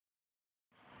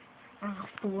Ah,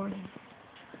 boring.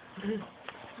 Getting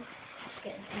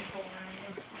people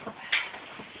around.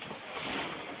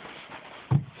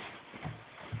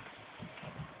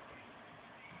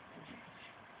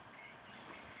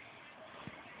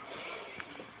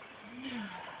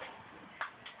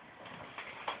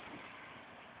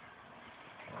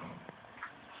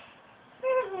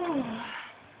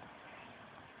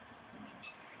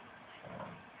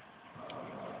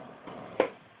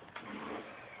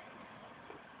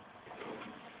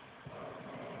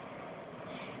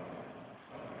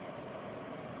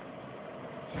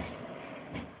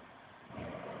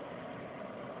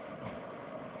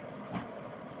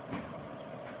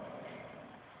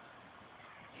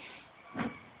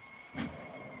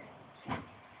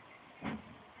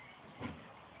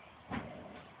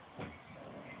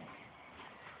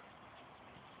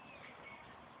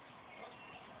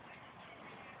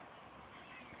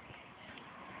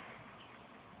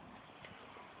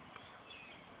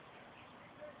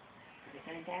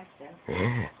 Going down still?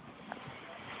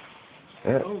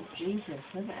 Yeah. Oh, Jesus,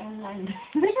 look at our land.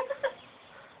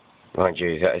 Mind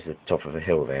you, that is the top of a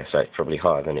hill there, so it's probably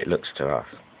higher than it looks to us.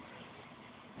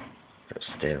 But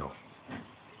still.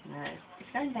 No, it's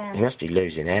going down. You must be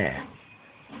losing air.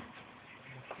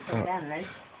 It's going down, Luke.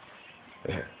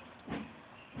 Yeah.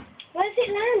 Where's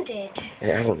it landed?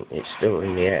 It hasn't, it's still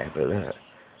in the air, but look.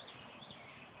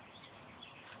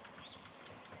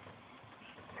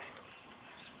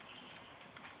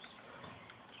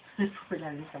 It's probably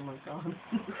landed someone's on.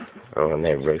 Oh, on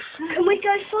their roof. Can we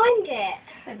go find it?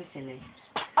 Don't be silly.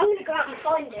 I'm going to go out and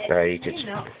find it. No, you could.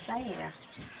 You're not. Stay here.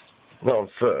 Not on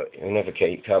foot, you'll never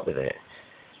keep up with it.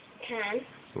 Can.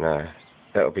 No.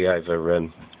 That'll be over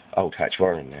Old Hatch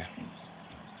Warren now.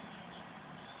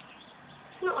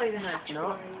 It's not over No, it's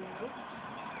not.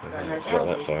 It's not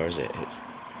that far, is it?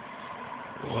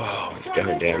 Whoa, it's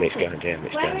going down, it's going down,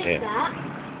 it's Where going is down.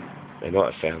 that? They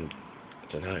might have found,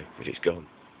 I don't know, but it's gone.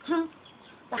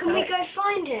 Can we go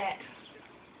find it?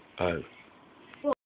 Oh.